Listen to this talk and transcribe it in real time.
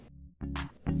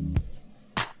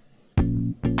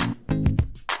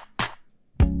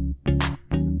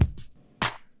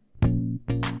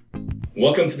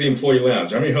Welcome to the Employee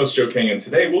Lounge. I'm your host, Joe King, and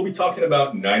today we'll be talking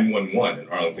about 911 in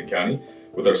Arlington County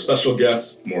with our special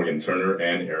guests, Morgan Turner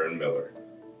and Aaron Miller.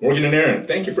 Morgan and Aaron,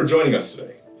 thank you for joining us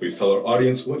today. Please tell our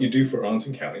audience what you do for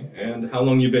Arlington County and how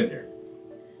long you've been here.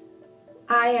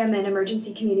 I am an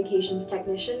emergency communications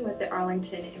technician with the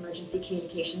Arlington Emergency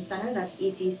Communications Center, that's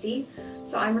ECC.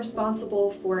 So I'm responsible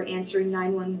for answering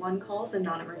 911 calls and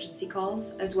non-emergency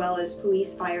calls, as well as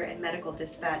police, fire, and medical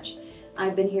dispatch.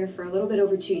 I've been here for a little bit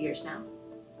over 2 years now.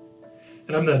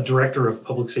 And I'm the Director of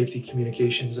Public Safety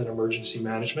Communications and Emergency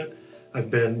Management.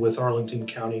 I've been with Arlington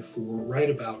County for right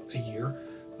about a year.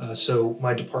 So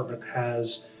my department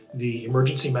has the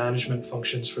emergency management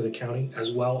functions for the county,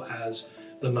 as well as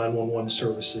the 911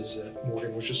 services that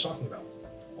Morgan was just talking about.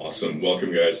 Awesome.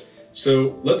 Welcome, guys.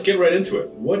 So let's get right into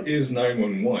it. What is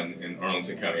 911 in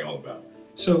Arlington County all about?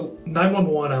 So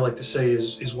 911, I like to say,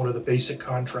 is one of the basic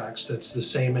contracts that's the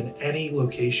same in any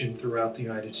location throughout the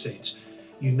United States.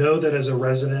 You know that as a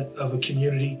resident of a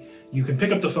community, you can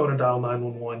pick up the phone and dial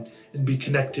 911 and be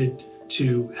connected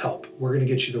to help. We're going to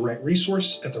get you the right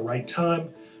resource at the right time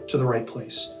to the right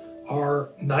place. Our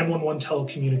 911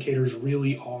 telecommunicators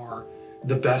really are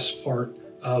the best part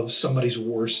of somebody's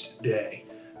worst day.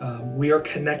 We are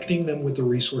connecting them with the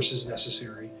resources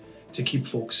necessary to keep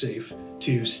folks safe,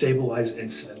 to stabilize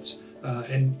incidents,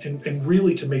 and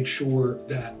really to make sure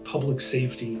that public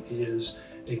safety is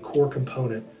a core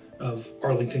component of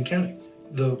Arlington County.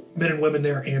 The men and women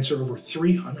there answer over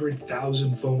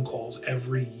 300,000 phone calls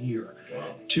every year.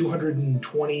 Wow.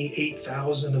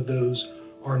 228,000 of those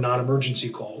are non-emergency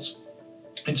calls.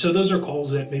 And so those are calls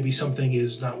that maybe something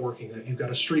is not working, that you've got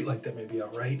a street light that may be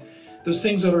out, right? Those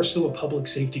things that are still a public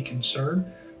safety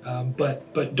concern,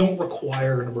 but don't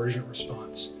require an emergent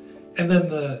response. And then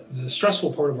the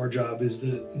stressful part of our job is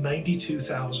the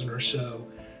 92,000 or so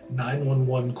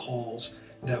 911 calls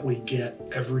that we get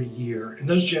every year. And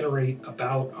those generate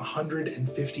about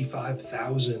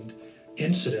 155,000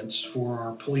 incidents for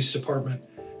our police department,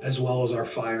 as well as our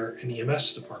fire and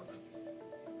EMS department.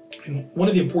 And one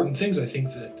of the important things I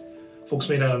think that folks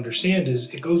may not understand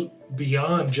is it goes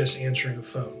beyond just answering a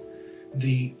phone.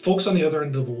 The folks on the other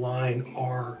end of the line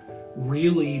are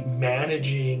really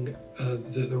managing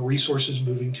the resources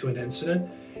moving to an incident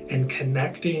and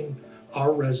connecting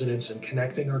our residents and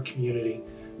connecting our community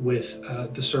with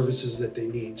the services that they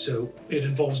need. So it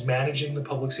involves managing the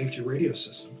public safety radio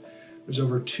system. There's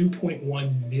over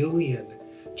 2.1 million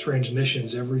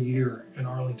transmissions every year in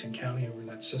Arlington County over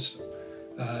that system.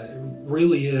 It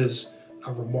really is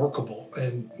remarkable,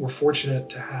 and we're fortunate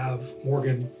to have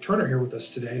Morgan Turner here with us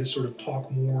today to sort of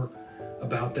talk more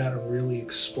about that and really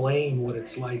explain what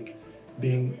it's like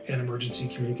being an emergency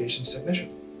communications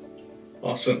technician.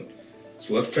 Awesome.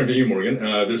 So let's turn to you, Morgan.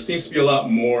 There seems to be a lot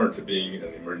more to being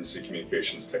an emergency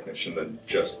communications technician than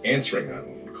just answering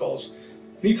 911 calls.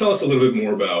 Can you tell us a little bit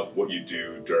more about what you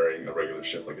do during a regular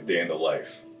shift, like a day in the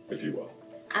life, if you will?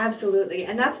 Absolutely,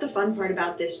 and that's the fun part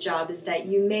about this job is that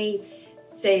you may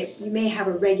have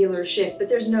a regular shift, but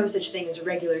there's no such thing as a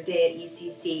regular day at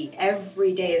ECC.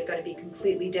 Every day is going to be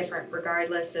completely different,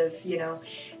 regardless of,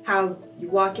 how you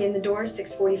walk in the door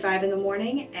 6:45 in the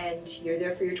morning and you're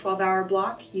there for your 12-hour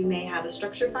block. You may have a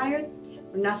structure fire,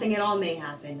 or nothing at all may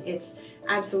happen. It's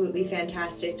absolutely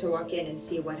fantastic to walk in and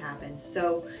see what happens.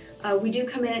 So we do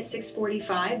come in at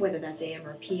 6:45, whether that's AM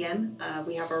or PM.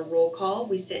 We have our roll call.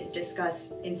 We sit and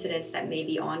discuss incidents that may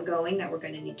be ongoing that we're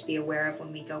going to need to be aware of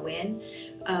when we go in.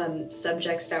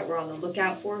 Subjects that we're on the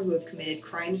lookout for who have committed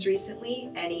crimes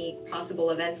recently, any possible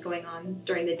events going on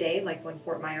during the day, like when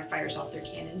Fort Myer fires off their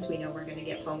cannons, we know we're going to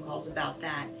get phone calls about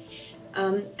that.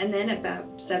 And then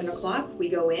about 7 o'clock, we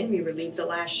go in, we relieve the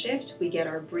last shift, we get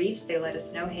our briefs, they let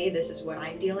us know, hey, this is what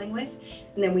I'm dealing with,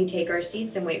 and then we take our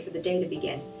seats and wait for the day to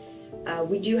begin.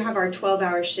 We do have our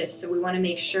 12-hour shifts, so we want to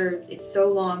make sure it's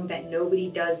so long that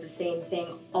nobody does the same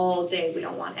thing all day. We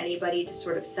don't want anybody to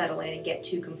sort of settle in and get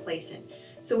too complacent.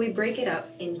 So we break it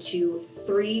up into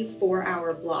 3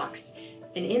 4-hour blocks.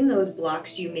 And in those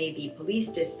blocks, you may be police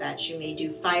dispatch, you may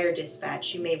do fire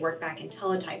dispatch, you may work back in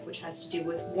teletype, which has to do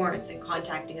with warrants and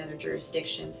contacting other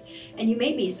jurisdictions. And you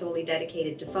may be solely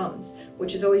dedicated to phones,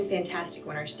 which is always fantastic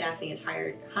when our staffing is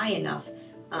high enough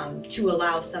to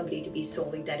allow somebody to be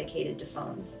solely dedicated to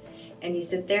phones. And you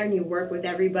sit there and you work with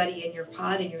everybody in your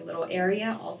pod, in your little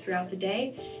area all throughout the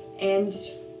day, and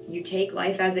you take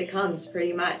life as it comes,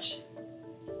 pretty much.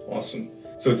 Awesome.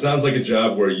 So it sounds like a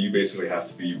job where you basically have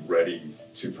to be ready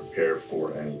to prepare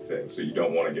for anything, so you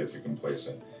don't want to get too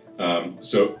complacent.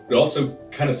 So it also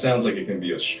kind of sounds like it can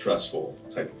be a stressful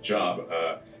type of job.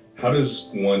 How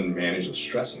does one manage the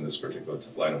stress in this particular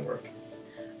line of work?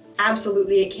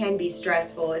 absolutely, it can be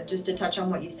stressful. And just to touch on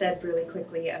what you said really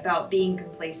quickly about being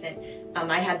complacent,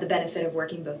 I had the benefit of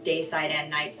working both day side and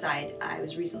night side. I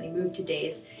was recently moved to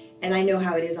days, and I know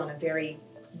how it is on a very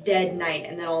dead night,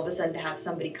 and then all of a sudden to have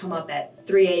somebody come up at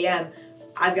 3 a.m.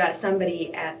 I've got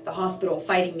somebody at the hospital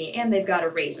fighting me, and they've got a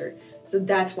razor. So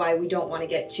that's why we don't want to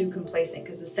get too complacent,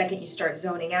 because the second you start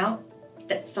zoning out,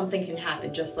 that something can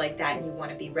happen just like that, and you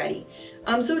want to be ready.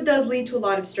 So it does lead to a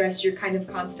lot of stress. You're kind of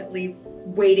constantly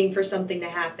waiting for something to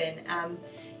happen.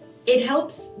 It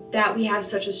helps that we have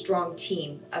such a strong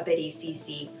team up at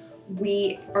ECC.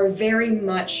 We are very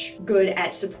much good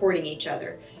at supporting each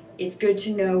other. It's good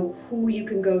to know who you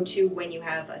can go to when you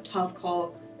have a tough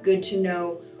call, good to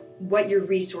know what your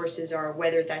resources are,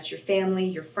 whether that's your family,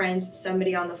 your friends,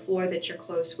 somebody on the floor that you're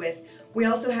close with. We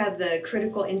also have the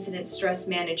Critical Incident Stress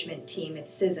Management team at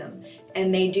CISM,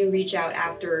 and they do reach out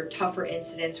after tougher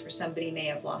incidents where somebody may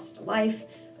have lost a life,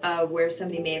 where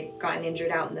somebody may have gotten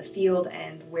injured out in the field,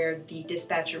 and where the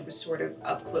dispatcher was sort of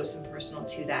up close and personal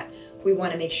to that. We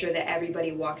want to make sure that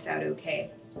everybody walks out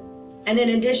okay. And in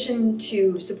addition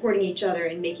to supporting each other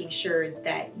and making sure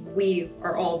that we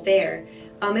are all there,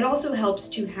 it also helps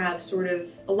to have sort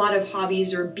of a lot of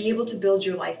hobbies or be able to build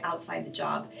your life outside the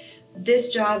job.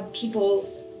 This job,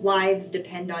 people's lives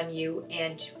depend on you,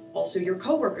 and also your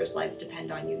coworkers' lives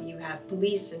depend on you. You have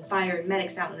police and fire and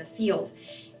medics out in the field,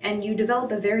 and you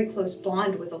develop a very close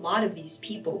bond with a lot of these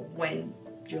people when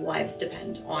your lives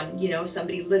depend on,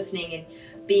 somebody listening and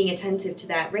being attentive to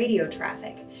that radio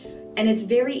traffic. And it's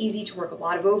very easy to work a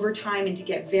lot of overtime and to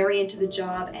get very into the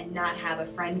job and not have a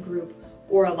friend group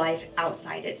or a life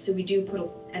outside it. So we do put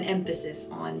an emphasis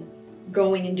on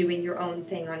going and doing your own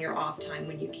thing on your off time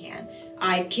when you can.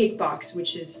 I kickbox,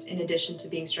 which is, in addition to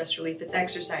being stress relief, it's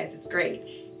exercise, it's great.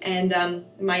 And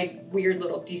my weird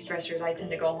little de-stressors, I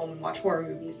tend to go home and watch horror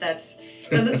movies.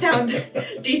 Doesn't sound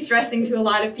de-stressing to a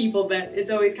lot of people, but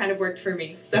it's always kind of worked for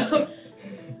me. So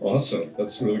Awesome,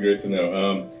 that's really great to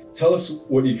know. Tell us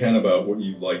what you can about what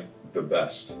you like the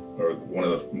best, or one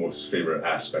of the most favorite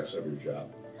aspects of your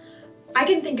job. I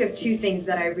can think of two things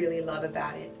that I really love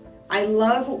about it. I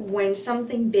love when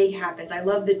something big happens. I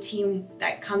love the team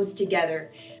that comes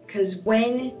together, because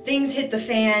when things hit the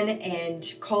fan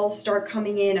and calls start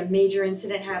coming in, a major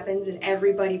incident happens and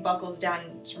everybody buckles down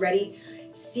and is ready,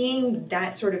 seeing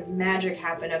that sort of magic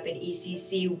happen up in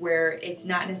ECC, where it's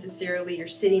not necessarily you're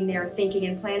sitting there thinking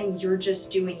and planning, you're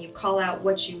just doing, you call out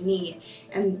what you need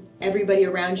and everybody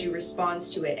around you responds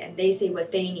to it, and they say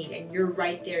what they need and you're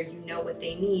right there, you know what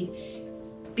they need.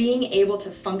 Being able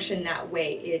to function that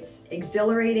way, it's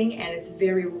exhilarating and it's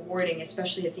very rewarding,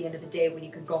 especially at the end of the day when you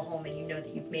can go home and you know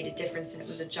that you've made a difference and it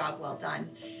was a job well done.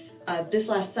 This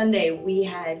last Sunday we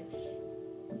had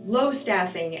low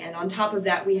staffing, and on top of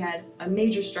that we had a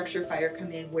major structure fire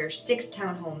come in where 6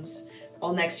 townhomes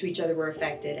all next to each other were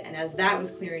affected, and as that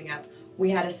was clearing up we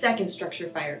had a second structure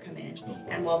fire come in,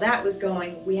 and while that was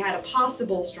going we had a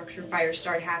possible structure fire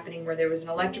start happening where there was an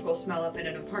electrical smell up in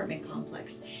an apartment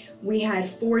complex. We had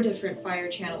 4 different fire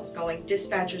channels going,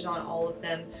 dispatchers on all of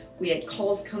them. We had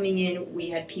calls coming in, we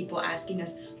had people asking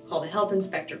us, call the health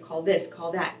inspector, call this,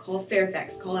 call that, call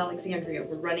Fairfax, call Alexandria,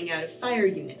 we're running out of fire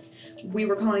units. We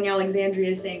were calling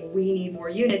Alexandria saying we need more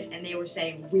units, and they were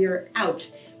saying we're out.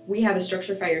 We have a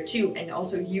structure fire too, and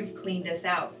also you've cleaned us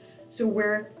out. So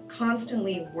we're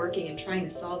constantly working and trying to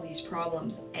solve these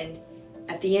problems, and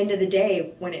at the end of the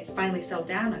day, when it finally settled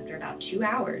down after about 2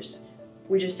 hours,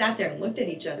 we just sat there and looked at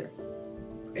each other,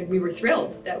 and we were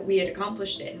thrilled that we had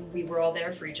accomplished it, and we were all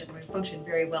there for each other. We functioned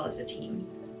very well as a team.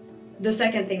 The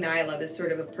second thing that I love is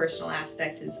sort of a personal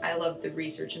aspect, is I love the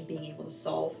research and being able to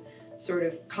solve sort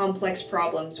of complex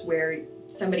problems where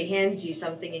somebody hands you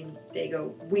something and they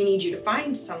go, we need you to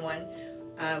find someone.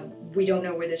 We don't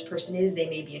know where this person is. They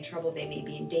may be in trouble. They may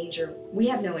be in danger. We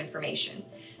have no information.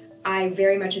 I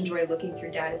very much enjoy looking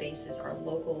through databases, our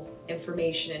local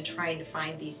information, and trying to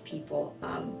find these people.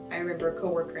 I remember a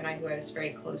coworker and I, who I was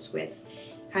very close with,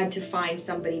 had to find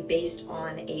somebody based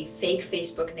on a fake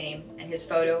Facebook name and his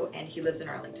photo, and he lives in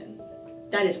Arlington.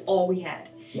 That is all we had.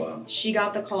 Wow. She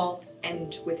got the call,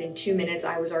 and within 2 minutes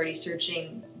I was already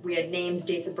searching. We had names,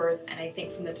 dates of birth, and I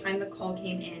think from the time the call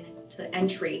came in to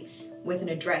entry with an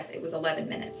address, it was 11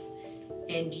 minutes.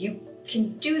 And you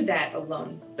can do that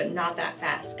alone, but not that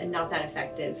fast and not that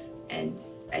effective. And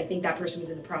I think that person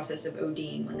was in the process of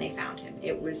ODing when they found him.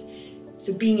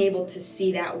 So being able to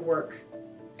see that work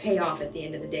pay off at the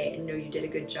end of the day and know you did a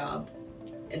good job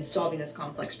in solving those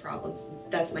complex problems,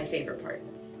 that's my favorite part.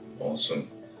 Awesome.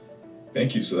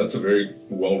 Thank you. So that's a very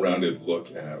well-rounded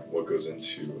look at what goes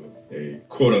into a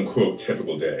quote-unquote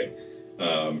typical day.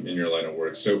 in your line of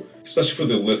work. So, especially for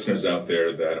the listeners out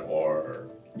there that are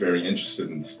very interested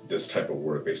in this type of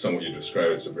work, based on what you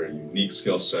described, it's a very unique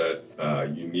skill set,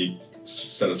 unique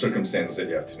set of circumstances that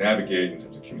you have to navigate in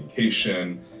terms of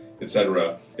communication,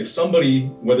 etc. If somebody,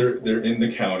 whether they're in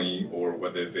the county or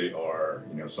whether they are,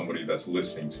 somebody that's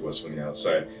listening to us from the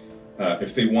outside,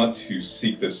 if they want to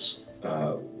seek this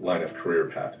line of career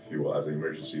path, if you will, as an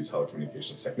emergency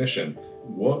telecommunications technician,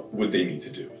 what would they need to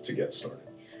do to get started?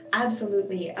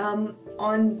 Absolutely.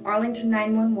 On Arlington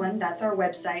 911, that's our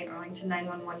website,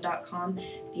 arlington911.com.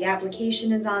 The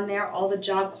application is on there, all the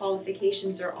job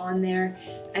qualifications are on there,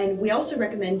 and we also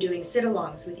recommend doing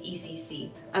sit-alongs with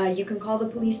ECC. You can call the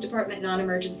police department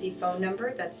non-emergency phone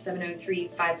number, that's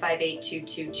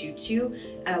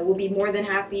 703-558-2222. We'll be more than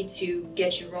happy to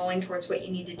get you rolling towards what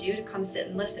you need to do to come sit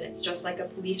and listen. It's just like a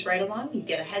police ride-along. You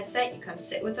get a headset, you come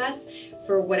sit with us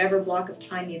for whatever block of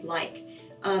time you'd like.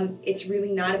 It's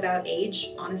really not about age.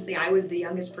 Honestly, I was the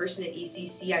youngest person at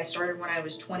ECC. I started when I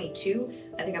was 22.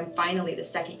 I think I'm finally the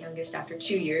second youngest after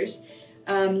 2 years.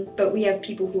 But we have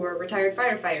people who are retired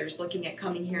firefighters looking at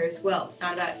coming here as well. It's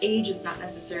not about age. It's not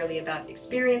necessarily about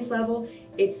experience level.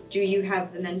 It's, do you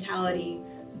have the mentality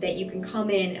that you can come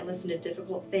in and listen to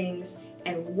difficult things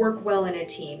and work well in a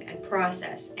team and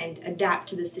process and adapt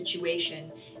to the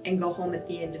situation and go home at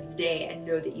the end of the day and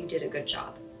know that you did a good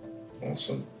job.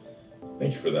 Awesome.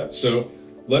 Thank you for that. So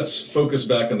let's focus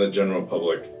back on the general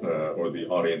public or the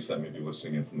audience that may be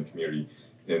listening in from the community.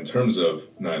 In terms of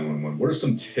 911, what are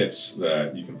some tips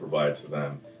that you can provide to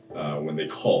them when they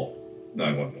call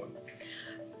 911?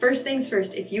 First things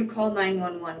first, if you call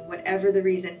 911, whatever the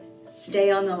reason,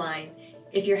 stay on the line.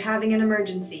 If you're having an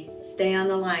emergency, stay on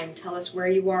the line. Tell us where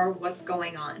you are, what's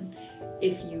going on.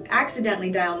 If you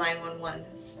accidentally dial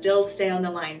 911, still stay on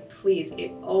the line, please.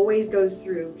 It always goes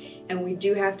through, and we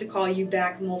do have to call you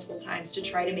back multiple times to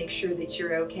try to make sure that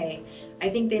you're okay. I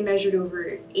think they measured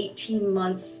over 18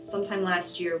 months, sometime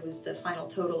last year was the final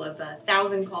total of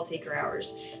 1,000 call taker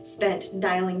hours spent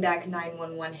dialing back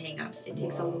 911 hangups. It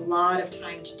takes a lot of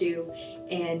time to do,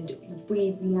 and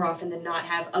we more often than not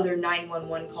have other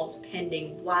 911 calls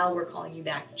pending while we're calling you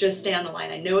back. Just stay on the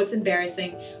line. I know it's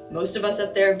embarrassing. Most of us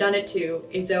up there have done it too.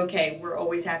 It's okay. We're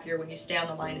always happier when you stay on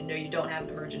the line and know you don't have an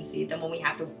emergency than when we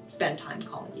have to spend time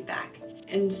calling you back.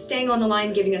 And staying on the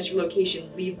line, giving us your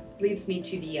location leads me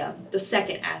to the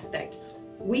second aspect.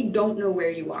 We don't know where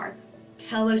you are.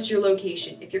 Tell us your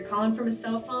location. If you're calling from a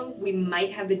cell phone, we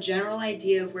might have a general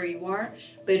idea of where you are,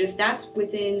 but if that's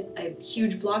within a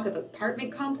huge block of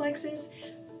apartment complexes,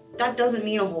 that doesn't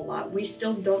mean a whole lot. We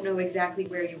still don't know exactly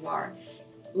where you are.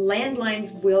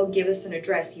 Landlines will give us an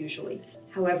address usually.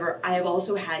 However, I have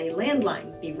also had a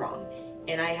landline be wrong,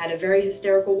 and I had a very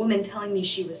hysterical woman telling me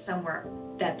she was somewhere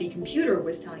that the computer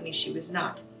was telling me she was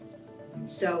not.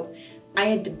 So I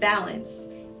had to balance,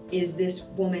 is this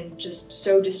woman just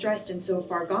so distressed and so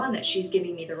far gone that she's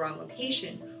giving me the wrong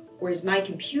location, or is my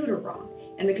computer wrong?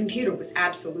 And the computer was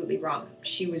absolutely wrong.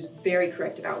 She was very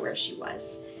correct about where she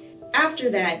was. After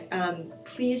that,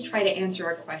 please try to answer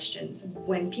our questions.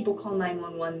 When people call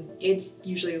 911, it's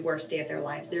usually the worst day of their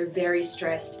lives. They're very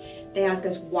stressed. They ask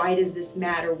us, why does this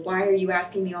matter? Why are you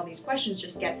asking me all these questions?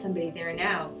 Just get somebody there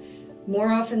now.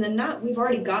 More often than not, we've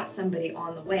already got somebody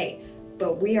on the way,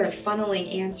 but we are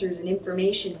funneling answers and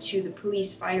information to the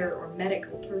police, fire, or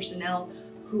medical personnel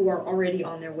who are already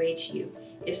on their way to you.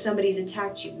 If somebody's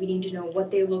attacked you, we need to know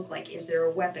what they look like. Is there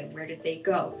a weapon? Where did they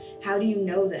go? How do you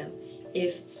know them?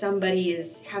 If somebody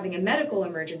is having a medical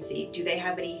emergency, do they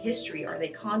have any history? Are they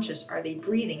conscious? Are they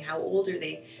breathing? How old are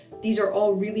they? These are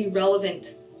all really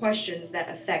relevant questions that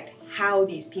affect how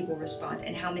these people respond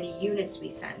and how many units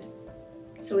we send.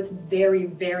 So it's very,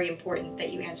 very important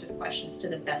that you answer the questions to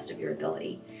the best of your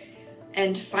ability.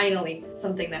 And finally,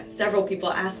 something that several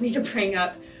people ask me to bring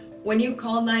up, when you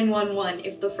call 911,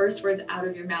 if the first words out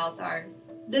of your mouth are,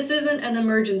 "This isn't an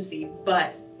emergency,"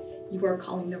 but you are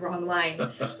calling the wrong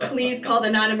line. Please call the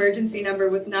non-emergency number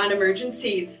with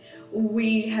non-emergencies.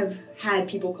 We have had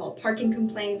people call parking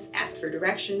complaints, ask for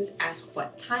directions, ask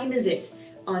what time is it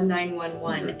on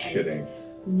 911. You're kidding.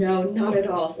 No, not at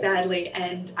all, sadly.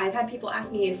 And I've had people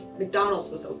ask me if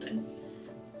McDonald's was open.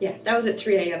 Yeah, that was at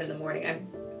 3 a.m. in the morning. I'm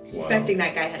suspecting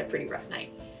that guy had a pretty rough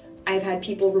night. I've had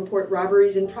people report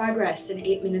robberies in progress, and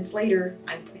 8 minutes later,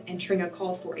 I'm entering a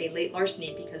call for a late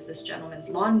larceny because this gentleman's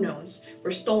lawn gnomes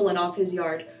were stolen off his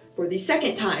yard for the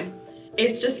second time.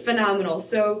 It's just phenomenal.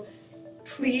 So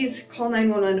please call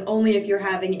 911 only if you're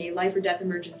having a life or death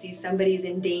emergency, somebody's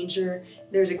in danger,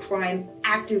 there's a crime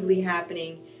actively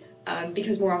happening.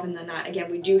 Because more often than not, again,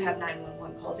 we do have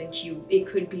 911 calls in queue. It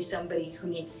could be somebody who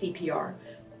needs CPR.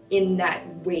 in that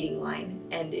waiting line.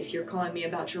 And if you're calling me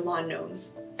about your lawn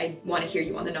gnomes, I want to hear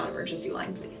you on the non-emergency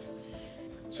line, please.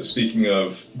 So speaking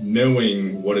of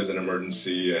knowing what is an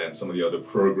emergency and some of the other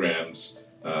programs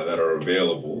that are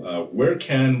available, where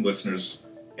can listeners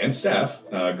and staff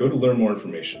go to learn more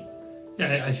information?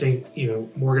 Yeah, I think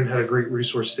Morgan had a great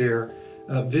resource there.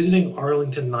 Visiting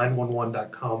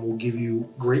arlington911.com will give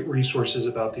you great resources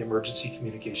about the Emergency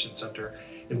Communications Center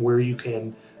and where you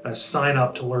can sign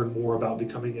up to learn more about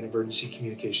becoming an emergency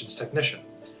communications technician.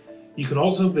 You can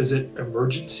also visit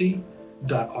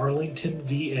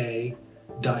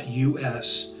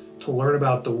emergency.arlingtonva.us to learn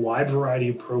about the wide variety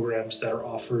of programs that are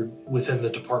offered within the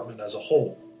department as a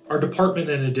whole. Our department,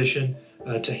 in addition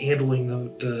to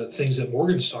handling the things that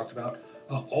Morgan's talked about,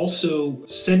 also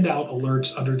send out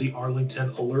alerts under the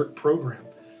Arlington Alert Program.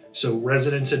 So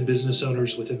residents and business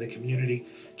owners within the community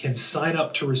can sign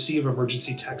up to receive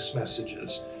emergency text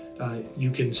messages.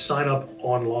 You can sign up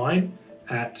online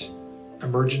at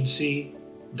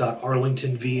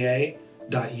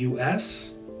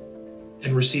emergency.arlingtonva.us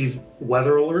and receive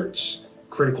weather alerts,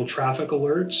 critical traffic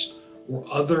alerts, or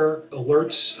other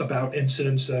alerts about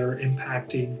incidents that are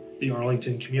impacting the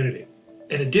Arlington community.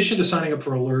 In addition to signing up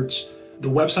for alerts, the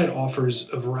website offers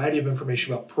a variety of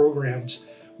information about programs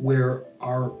where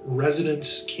our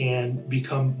residents can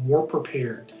become more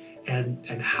prepared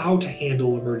and how to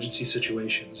handle emergency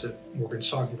situations that Morgan's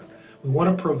talking about. We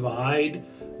want to provide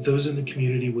those in the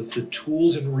community with the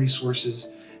tools and resources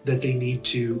that they need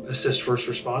to assist first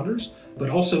responders,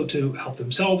 but also to help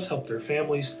themselves, help their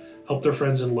families, help their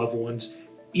friends and loved ones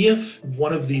if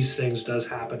one of these things does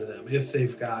happen to them, if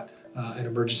they've got an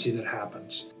emergency that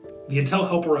happens. The Until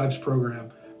Help Arrives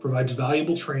program provides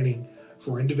valuable training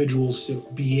for individuals to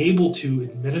be able to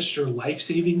administer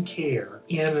life-saving care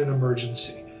in an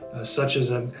emergency, such as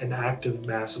an act of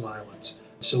mass violence.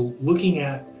 So looking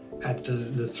at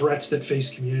the threats that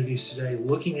face communities today,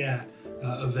 looking at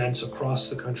events across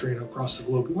the country and across the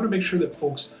globe, we want to make sure that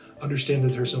folks understand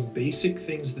that there's some basic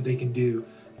things that they can do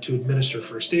to administer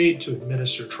first aid, to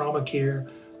administer trauma care,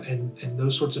 and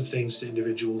those sorts of things to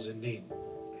individuals in need.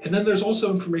 And then there's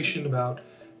also information about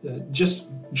just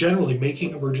generally making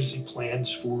emergency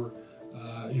plans for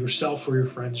yourself, for your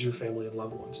friends, your family, and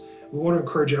loved ones. We want to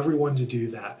encourage everyone to do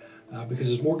that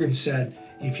because, as Morgan said,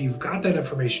 if you've got that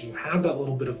information, you have that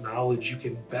little bit of knowledge, you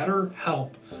can better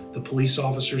help the police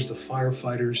officers, the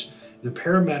firefighters, the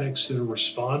paramedics that are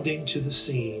responding to the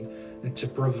scene, and to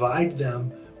provide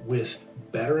them with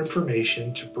better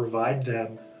information, to provide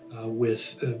them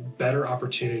with a better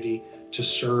opportunity to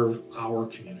serve our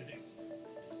community.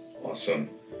 Awesome.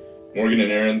 Morgan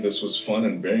and Aaron, this was fun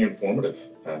and very informative.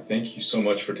 Thank you so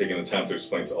much for taking the time to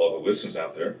explain to all the listeners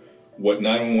out there what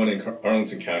 911 in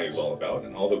Arlington County is all about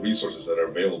and all the resources that are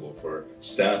available for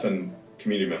staff and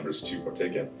community members to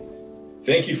partake in.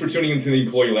 Thank you for tuning into the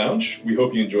Employee Lounge. We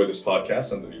hope you enjoyed this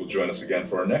podcast and that you'll join us again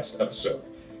for our next episode.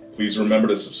 Please remember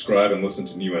to subscribe and listen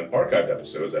to new and archived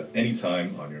episodes at any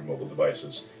time on your mobile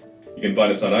devices. You can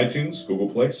find us on iTunes, Google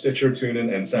Play, Stitcher,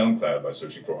 TuneIn, and SoundCloud by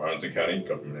searching for Arlington County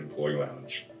Government Employee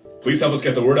Lounge. Please help us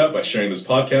get the word out by sharing this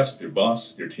podcast with your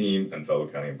boss, your team, and fellow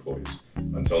county employees.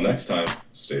 Until next time,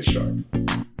 stay sharp.